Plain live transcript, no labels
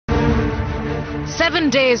7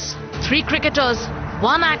 days, 3 cricketers,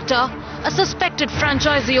 1 actor, a suspected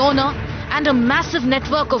franchisee owner and a massive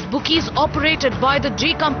network of bookies operated by the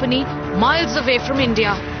G Company miles away from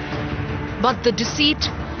India. But the deceit,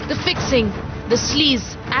 the fixing, the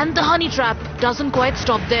sleaze and the honey trap doesn't quite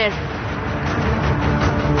stop there.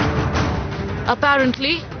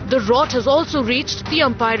 Apparently, the rot has also reached the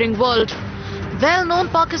umpiring world. Well-known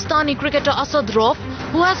Pakistani cricketer Asad Rauf,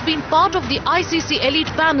 who has been part of the ICC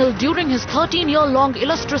elite panel during his 13-year-long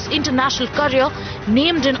illustrious international career,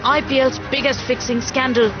 named in IPL's biggest fixing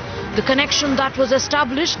scandal. The connection that was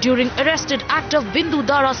established during arrested actor Bindu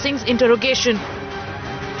Dara Singh's interrogation.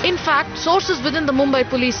 In fact, sources within the Mumbai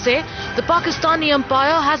police say the Pakistani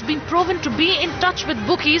umpire has been proven to be in touch with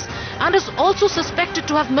bookies and is also suspected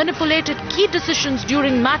to have manipulated key decisions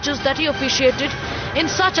during matches that he officiated, in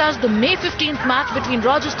such as the May 15th match between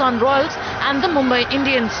Rajasthan Royals and the Mumbai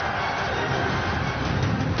Indians.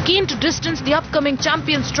 Keen to distance the upcoming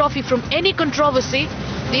Champions Trophy from any controversy,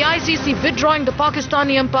 the ICC withdrawing the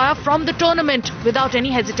Pakistani umpire from the tournament without any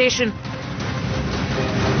hesitation.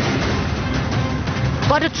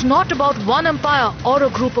 But it's not about one umpire or a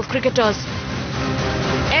group of cricketers.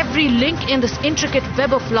 Every link in this intricate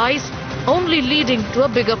web of lies only leading to a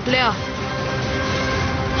bigger player.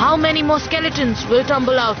 How many more skeletons will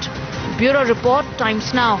tumble out? Bureau Report,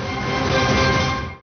 Times Now.